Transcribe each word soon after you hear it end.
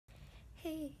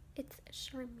it's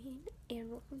Charmaine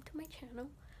and welcome to my channel.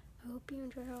 I hope you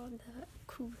enjoy all the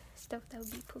cool stuff that I'll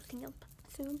be posting up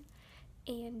soon.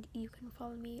 And you can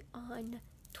follow me on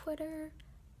Twitter,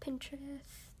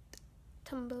 Pinterest,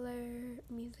 Tumblr,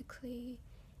 Musical.ly,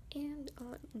 and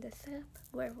on this app,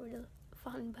 wherever the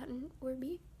follow button will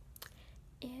be.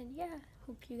 And yeah,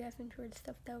 hope you guys enjoy the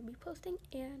stuff that I'll be posting,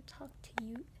 and talk to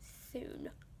you soon.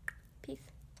 Peace.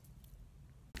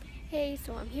 Hey,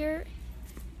 so I'm here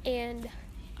and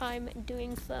I'm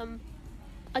doing some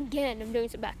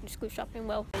back to school shopping.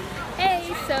 Well, hey,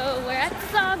 so we're at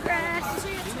Sawgrass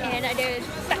and I did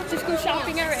back to school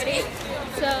shopping already,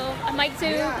 so I might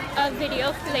do a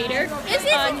video later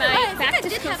on my back to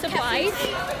school supplies,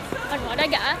 on what I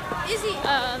got.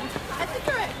 I think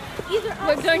you're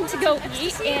right. We're going to go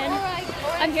eat, and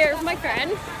I'm here with my friend.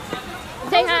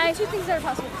 Say hi. Two things that are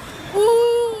possible.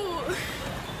 Ooh!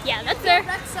 Yeah, that's her.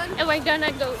 And we're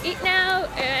gonna go eat now,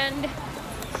 and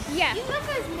yeah. That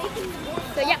guy's making more.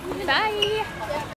 So yeah, bye!